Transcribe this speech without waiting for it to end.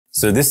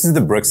So this is the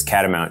Brooks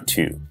Catamount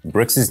 2,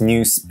 Brooks'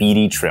 new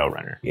speedy trail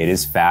runner. It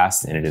is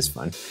fast and it is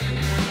fun.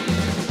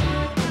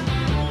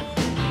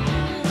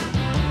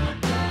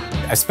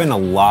 I spent a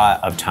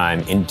lot of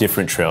time in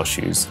different trail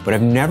shoes, but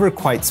I've never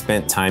quite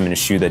spent time in a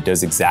shoe that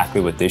does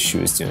exactly what this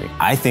shoe is doing.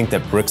 I think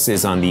that Brooks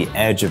is on the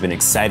edge of an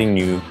exciting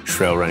new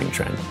trail running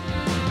trend.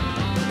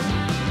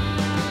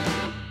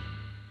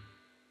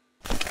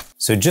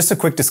 So just a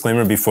quick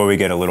disclaimer before we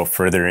get a little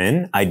further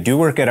in. I do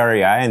work at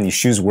REI and these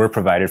shoes were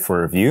provided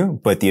for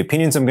review, but the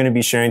opinions I'm going to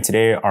be sharing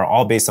today are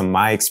all based on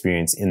my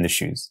experience in the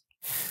shoes.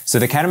 So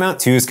the Catamount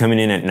 2 is coming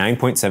in at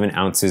 9.7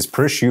 ounces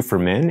per shoe for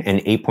men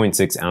and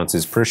 8.6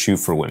 ounces per shoe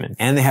for women.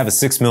 And they have a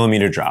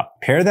 6mm drop.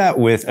 Pair that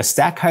with a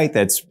stack height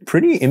that's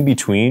pretty in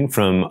between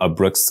from a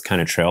Brooks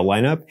kind of trail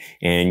lineup,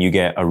 and you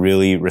get a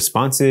really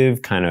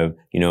responsive kind of,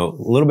 a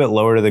little bit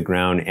lower to the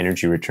ground,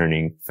 energy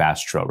returning,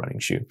 fast trail running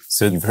shoe.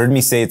 So you've heard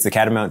me say it's the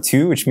Catamount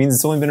 2, which means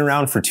it's only been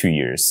around for 2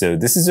 years. So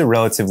this is a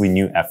relatively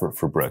new effort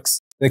for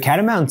Brooks. The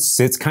Catamount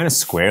sits kind of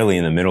squarely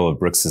in the middle of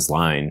Brooks's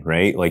line,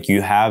 right? Like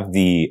you have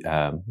the,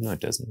 no, it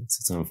doesn't. It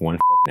sits on one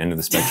end of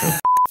the spectrum.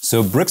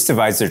 So Brooks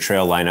divides their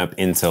trail lineup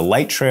into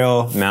light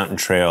trail, mountain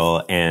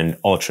trail, and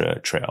ultra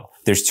trail.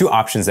 There's two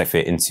options that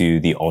fit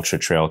into the ultra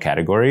trail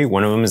category.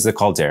 One of them is the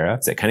Caldera.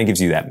 That kind of gives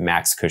you that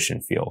max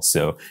cushion feel.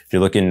 So if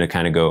you're looking to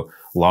kind of go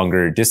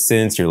longer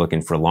distance, you're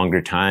looking for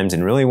longer times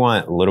and really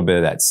want a little bit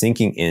of that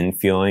sinking in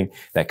feeling,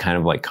 that kind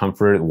of like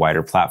comfort,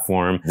 wider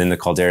platform, then the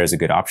Caldera is a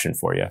good option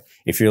for you.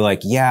 If you're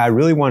like, yeah, I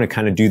really want to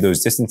kind of do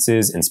those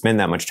distances and spend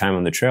that much time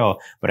on the trail,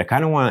 but I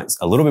kind of want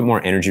a little bit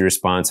more energy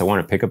response. I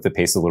want to pick up the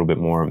pace a little bit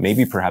more,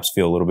 maybe perhaps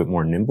feel a little bit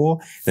more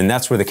nimble, then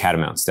that's where the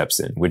Catamount steps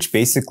in, which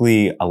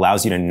basically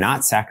allows you to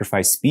not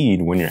sacrifice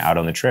speed when you're out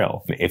on the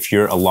trail. If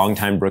you're a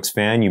longtime Brooks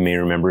fan, you may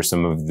remember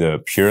some of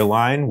the Pure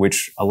line,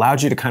 which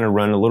allowed you to kind of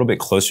run a little bit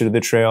closer to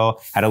the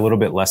trail, had a little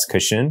bit less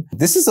cushion.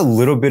 This is a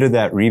little bit of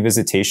that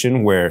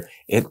revisitation where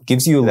it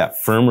gives you that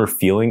firmer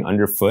feeling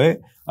underfoot.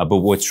 But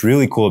what's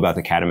really cool about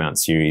the Catamount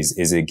series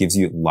is it gives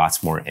you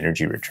lots more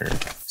energy return.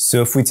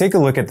 So if we take a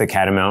look at the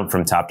Catamount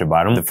from top to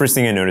bottom, the first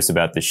thing I notice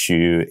about the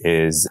shoe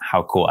is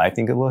how cool I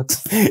think it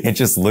looks. It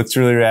just looks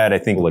really rad. I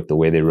think like the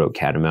way they wrote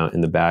Catamount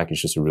in the back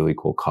is just a really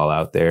cool call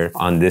out there.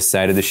 On this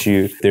side of the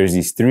shoe, there's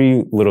these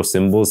three little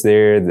symbols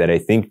there that I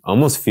think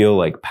almost feel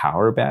like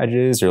power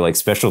badges or like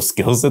special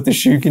skills that the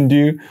shoe can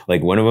do.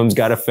 Like one of them's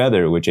got a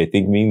feather, which I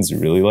think means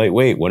really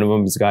lightweight. One of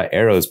them's got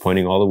arrows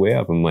pointing all the way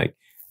up. I'm like,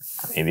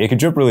 maybe I could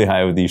jump really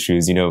high with these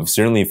shoes.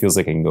 Certainly it feels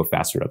like I can go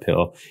faster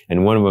uphill.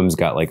 And one of them's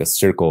got like a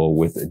circle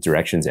with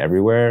directions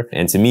everywhere.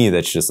 And to me,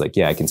 that's just like,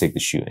 yeah, I can take the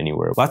shoe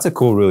anywhere. Lots of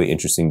cool, really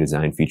interesting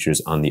design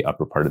features on the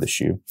upper part of the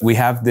shoe. We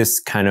have this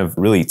kind of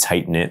really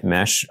tight knit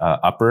mesh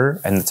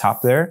upper and the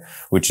top there,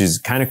 which is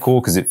kind of cool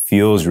because it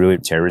feels really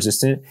tear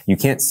resistant. You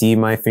can't see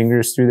my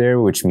fingers through there,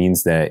 which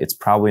means that it's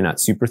probably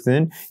not super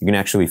thin. You can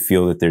actually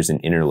feel that there's an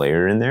inner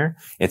layer in there.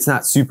 It's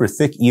not super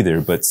thick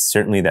either, but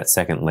certainly that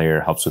second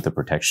layer helps with the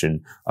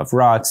protection of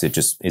rocks. It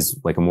just is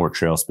like a more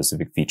trail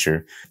specific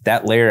feature.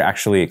 That layer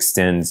actually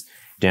extends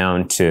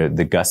down to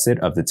the gusset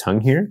of the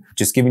tongue here,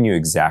 just giving you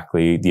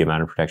exactly the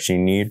amount of protection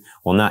you need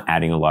while not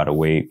adding a lot of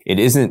weight. It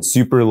isn't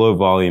super low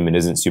volume. It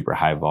isn't super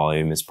high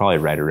volume. It's probably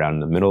right around in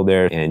the middle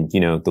there. And,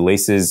 the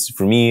laces,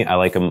 for me, I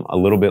like them a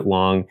little bit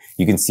long.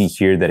 You can see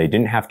here that I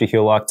didn't have to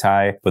heel lock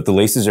tie, but the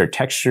laces are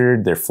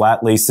textured. They're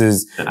flat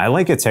laces. I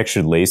like a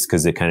textured lace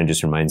because it kind of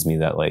just reminds me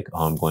that like,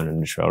 oh, I'm going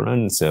on a trail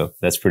run. So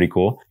that's pretty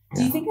cool.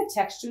 Do you think a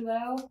texture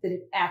though, that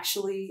it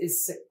actually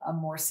is a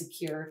more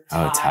secure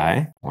tie? Oh,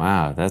 tie?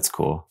 Wow, that's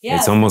cool. Yeah,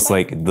 it's almost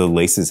like the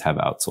laces have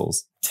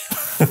outsoles.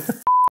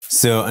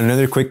 So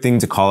another quick thing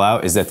to call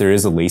out is that there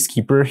is a lace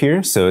keeper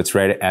here. So it's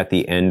right at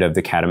the end of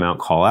the Catamount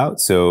call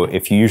out. So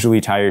if you usually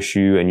tie your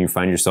shoe and you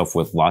find yourself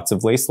with lots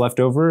of lace left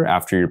over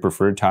after your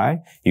preferred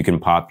tie, you can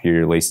pop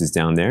your laces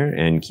down there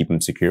and keep them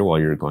secure while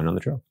you're going on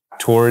the trail.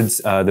 Towards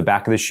the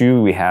back of the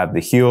shoe, we have the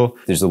heel.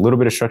 There's a little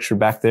bit of structure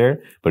back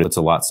there, but it's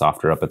a lot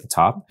softer up at the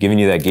top, giving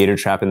you that gator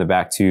trap in the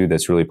back too.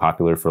 That's really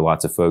popular for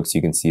lots of folks.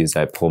 You can see as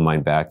I pull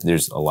mine back,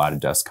 there's a lot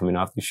of dust coming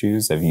off the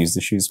shoes. I've used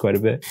the shoes quite a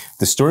bit.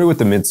 The story with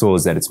the midsole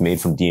is that it's made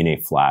from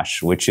DNA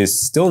flash, which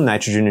is still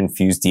nitrogen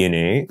infused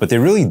DNA, but they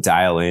really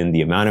dial in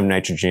the amount of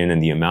nitrogen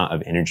and the amount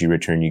of energy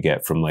return you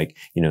get from like,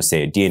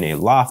 say a DNA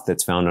loft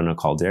that's found on a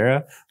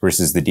Caldera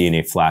versus the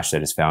DNA flash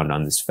that is found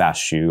on this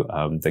fast shoe,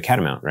 the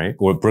Catamount, right?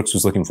 What Brooks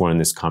was looking for in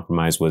this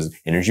compromise was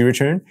energy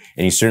return.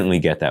 And you certainly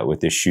get that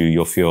with this shoe.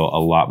 You'll feel a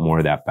lot more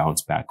of that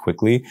bounce back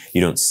quickly. You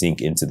don't sink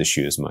into the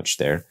shoe as much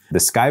there. The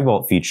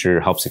SkyVault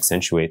feature helps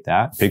accentuate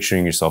that,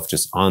 picturing yourself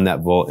just on that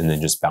vault and then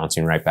just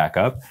bouncing right back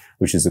up,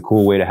 which is a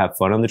cool way to have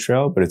fun on the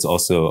trail, but it's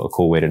also a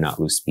cool way to not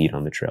lose speed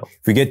on the trail.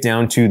 If we get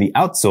down to the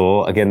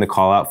outsole, again, the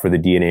call out for the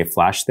DNA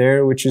flash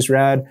there, which is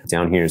rad.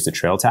 Down here is the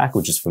trail tack,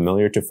 which is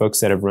familiar to folks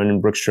that have run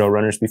in Brooks trail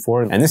runners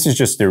before. And this is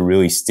just their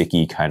really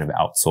sticky kind of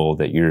outsole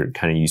that you're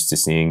kind of used to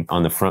seeing.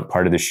 On the front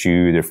part of the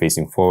shoe, they're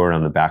facing forward.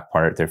 On the back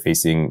part, they're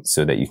facing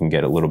so that you can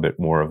get a little bit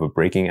more of a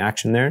braking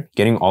action there.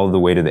 Getting all the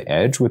way to the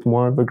edge with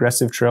more of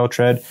aggressive trail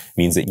tread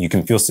means that you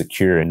can feel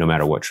secure no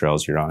matter what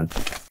trails you're on.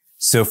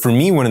 So for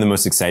me, one of the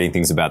most exciting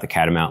things about the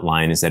Catamount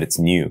line is that it's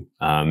new.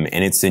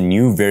 And it's a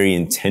new, very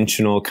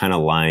intentional kind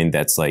of line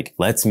that's like,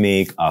 let's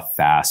make a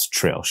fast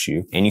trail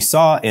shoe. And you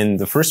saw in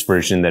the first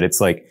version that it's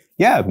like,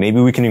 yeah,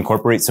 maybe we can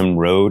incorporate some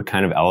road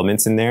kind of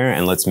elements in there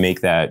and let's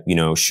make that, you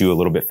know, shoe a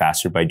little bit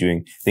faster by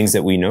doing things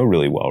that we know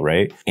really well,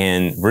 right?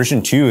 And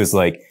version 2 is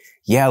like,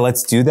 yeah,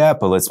 let's do that,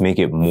 but let's make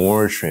it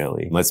more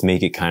traily. Let's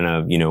make it kind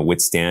of, you know,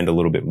 withstand a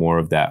little bit more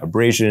of that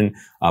abrasion,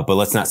 but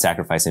let's not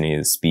sacrifice any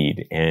of the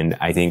speed. And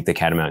I think the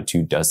Catamount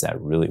 2 does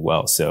that really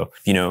well. So,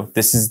 you know,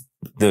 this is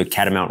the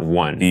Catamount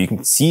 1. You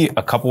can see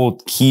a couple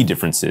key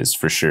differences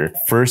for sure.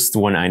 First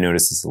one I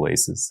noticed is the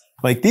laces.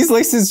 Like these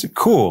laces,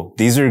 cool.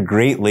 These are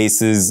great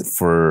laces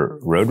for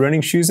road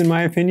running shoes, in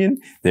my opinion.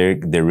 They're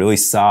really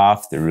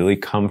soft. They're really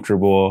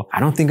comfortable. I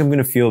don't think I'm going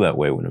to feel that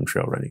way when I'm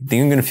trail running. I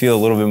think I'm going to feel a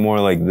little bit more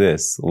like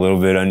this, a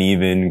little bit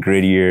uneven,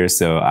 grittier.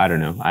 So I don't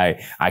know.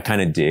 I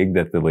kind of dig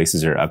that the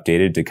laces are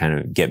updated to kind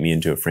of get me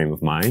into a frame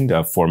of mind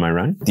for my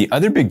run. The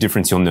other big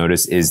difference you'll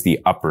notice is the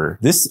upper.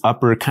 This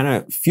upper kind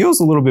of feels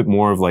a little bit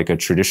more of like a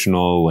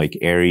traditional, like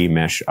airy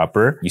mesh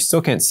upper. You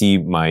still can't see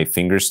my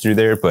fingers through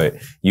there, but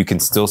you can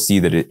still see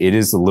that it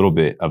is a little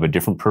bit of a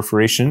different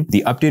perforation.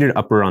 The updated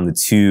upper on the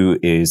 2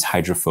 is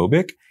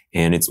hydrophobic,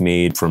 and it's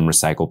made from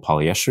recycled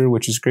polyester,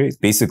 which is great.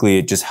 Basically,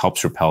 it just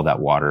helps repel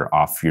that water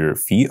off your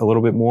feet a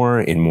little bit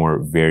more in more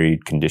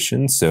varied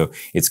conditions. So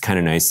it's kind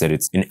of nice that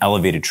it's an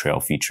elevated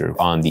trail feature.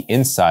 On the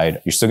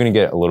inside, you're still going to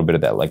get a little bit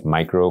of that like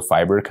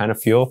microfiber kind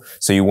of feel.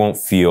 So you won't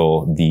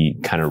feel the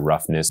kind of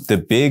roughness. The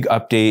big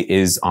update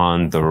is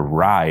on the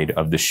ride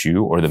of the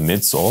shoe or the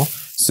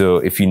midsole. So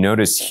if you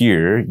notice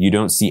here, you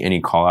don't see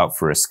any call out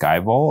for a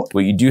SkyVault.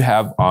 What you do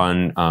have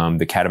on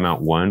the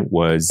Catamount 1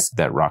 was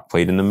that rock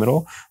plate in the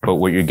middle. But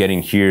what you're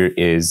getting here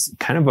is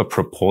kind of a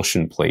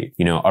propulsion plate.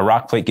 You know, a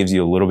rock plate gives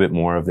you a little bit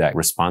more of that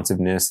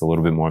responsiveness, a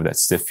little bit more of that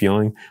stiff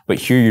feeling. But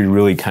here you're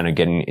really kind of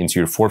getting into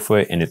your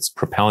forefoot and it's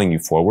propelling you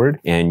forward.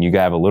 And you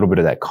have a little bit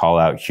of that call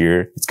out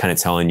here. It's kind of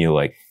telling you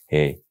like,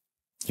 hey,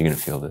 you're going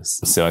to feel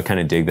this. So I kind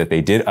of dig that they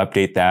did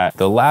update that.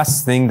 The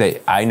last thing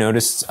that I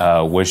noticed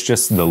was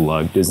just the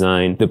lug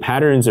design. The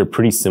patterns are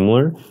pretty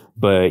similar,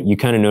 but you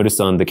kind of notice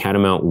on the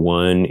Catamount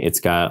 1, it's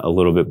got a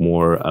little bit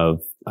more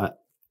of, I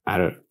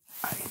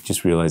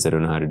just realized I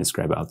don't know how to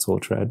describe outsole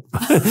tread.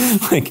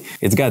 Like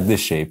it's got this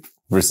shape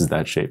versus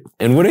that shape.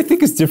 And what I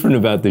think is different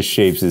about the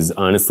shapes is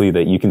honestly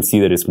that you can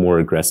see that it's more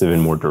aggressive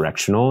and more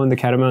directional in the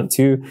Catamount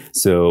 2.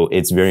 So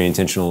it's very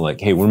intentional,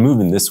 like, hey, we're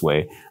moving this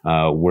way.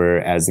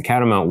 Whereas the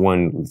Catamount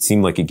 1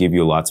 seemed like it gave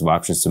you lots of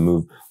options to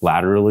move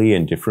laterally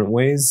in different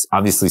ways.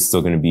 Obviously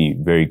still going to be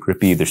very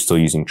grippy. They're still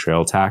using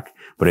trail tack.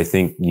 But I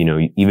think, you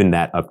know, even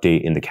that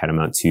update in the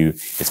Catamount 2,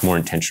 it's more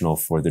intentional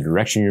for the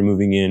direction you're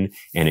moving in,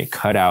 and it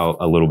cut out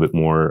a little bit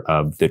more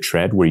of the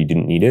tread where you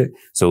didn't need it.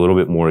 So a little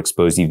bit more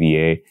exposed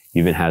EVA.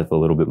 You even have a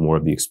little bit more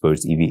of the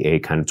exposed EVA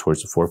kind of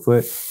towards the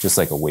forefoot, just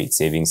like a weight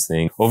savings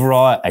thing.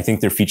 Overall, I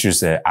think they're features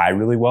that I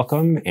really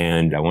welcome,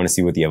 and I want to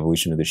see what the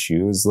evolution of the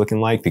shoe is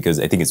looking like because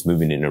I think it's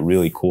moving in a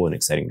really cool and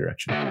exciting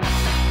direction.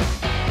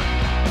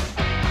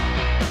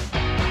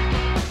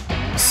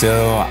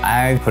 So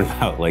I put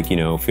about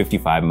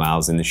 55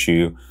 miles in the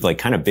shoe. Like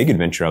kind of big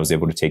adventure I was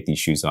able to take these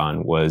shoes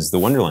on was the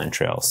Wonderland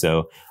Trail.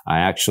 So I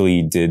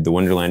actually did the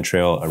Wonderland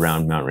Trail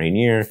around Mount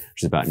Rainier,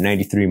 which is about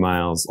 93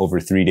 miles over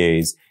 3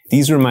 days.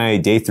 These were my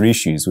day 3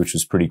 shoes, which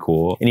was pretty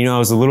cool. And I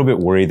was a little bit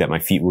worried that my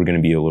feet were going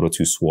to be a little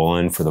too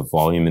swollen for the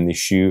volume in the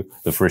shoe.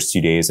 The first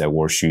 2 days I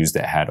wore shoes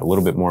that had a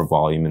little bit more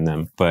volume in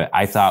them. But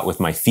I thought with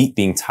my feet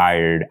being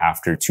tired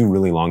after 2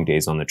 really long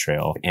days on the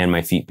trail and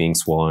my feet being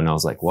swollen, I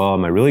was like, well,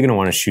 am I really going to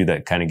want a shoe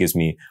that kind of gives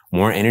me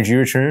more energy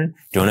return?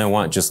 Don't I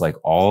want just like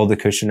all the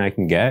cushion I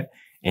can get?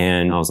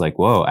 And I was like,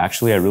 whoa,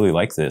 actually, I really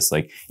like this.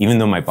 Like, even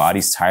though my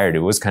body's tired, it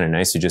was kind of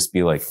nice to just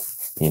be like,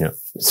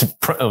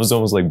 I was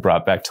almost like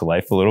brought back to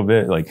life a little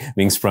bit, like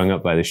being sprung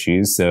up by the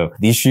shoes. So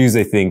these shoes,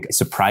 I think,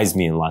 surprised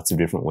me in lots of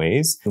different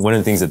ways. One of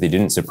the things that they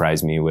didn't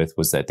surprise me with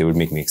was that they would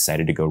make me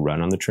excited to go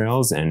run on the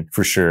trails. And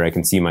for sure, I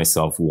can see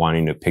myself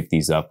wanting to pick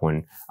these up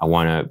when I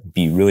want to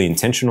be really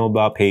intentional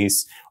about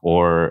pace,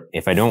 or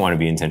if I don't want to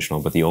be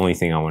intentional, but the only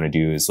thing I want to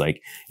do is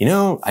like,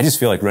 I just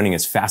feel like running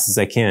as fast as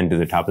I can to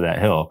the top of that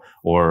hill,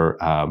 or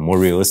more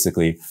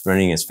realistically,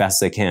 running as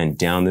fast as I can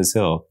down this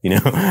hill,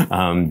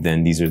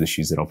 then these are the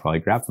shoes that I'll probably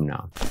grab from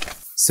now on.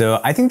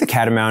 So I think the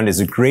Catamount is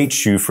a great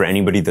shoe for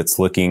anybody that's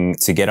looking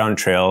to get on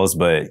trails,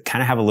 but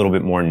kind of have a little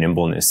bit more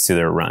nimbleness to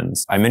their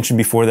runs. I mentioned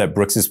before that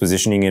Brooks is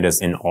positioning it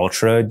as an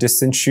ultra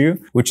distance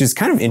shoe, which is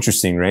kind of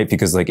interesting, right?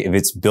 Because like if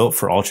it's built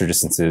for ultra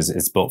distances,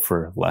 it's built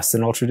for less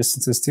than ultra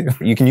distances too.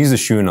 You can use the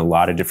shoe in a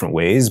lot of different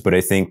ways, but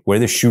I think where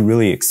the shoe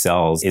really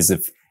excels is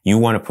if you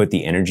want to put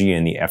the energy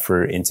and the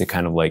effort into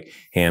kind of like,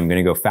 hey, I'm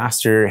going to go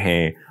faster.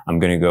 Hey, I'm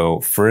going to go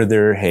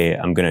further. Hey,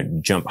 I'm going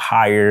to jump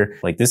higher.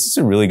 Like this is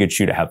a really good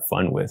shoe to have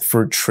fun with.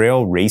 For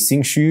trail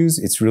racing shoes,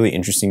 it's really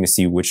interesting to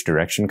see which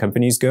direction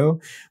companies go,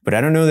 but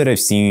I don't know that I've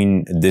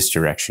seen this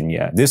direction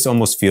yet. This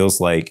almost feels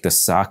like the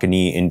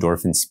Saucony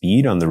Endorphin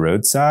Speed on the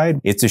roadside.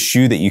 It's a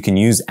shoe that you can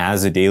use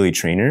as a daily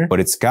trainer, but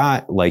it's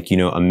got like, you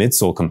know, a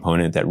midsole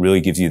component that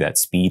really gives you that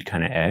speed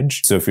kind of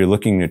edge. So if you're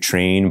looking to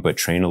train, but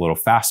train a little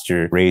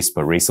faster, race,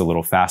 but race a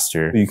little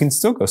faster, you can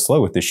still go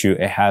slow with the shoe.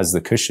 It has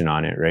the cushion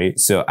on it, right?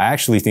 So I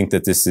actually think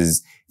that this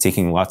is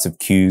taking lots of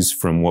cues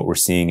from what we're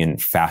seeing in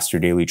faster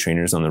daily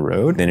trainers on the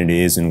road than it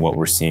is in what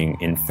we're seeing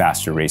in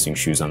faster racing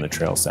shoes on the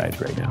trail side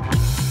right now.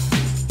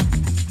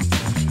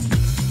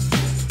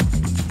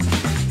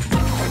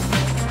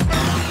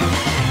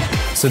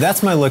 So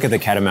that's my look at the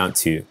Catamount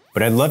 2,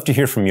 but I'd love to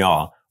hear from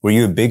y'all. Were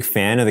you a big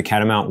fan of the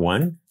Catamount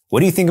 1? What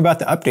do you think about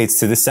the updates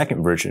to the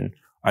second version?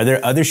 Are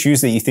there other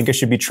shoes that you think I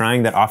should be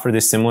trying that offer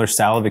this similar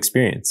style of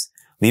experience?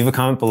 Leave a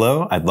comment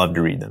below. I'd love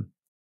to read them.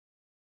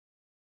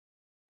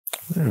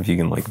 I don't know if you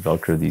can like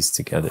Velcro these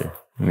together.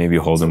 Maybe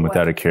hold them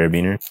without a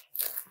carabiner.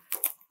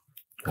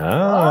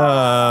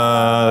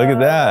 Ah, look at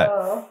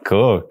that.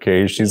 Cool. Carry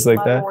your shoes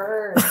like that.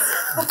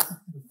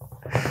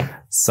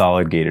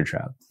 Solid gator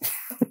trap.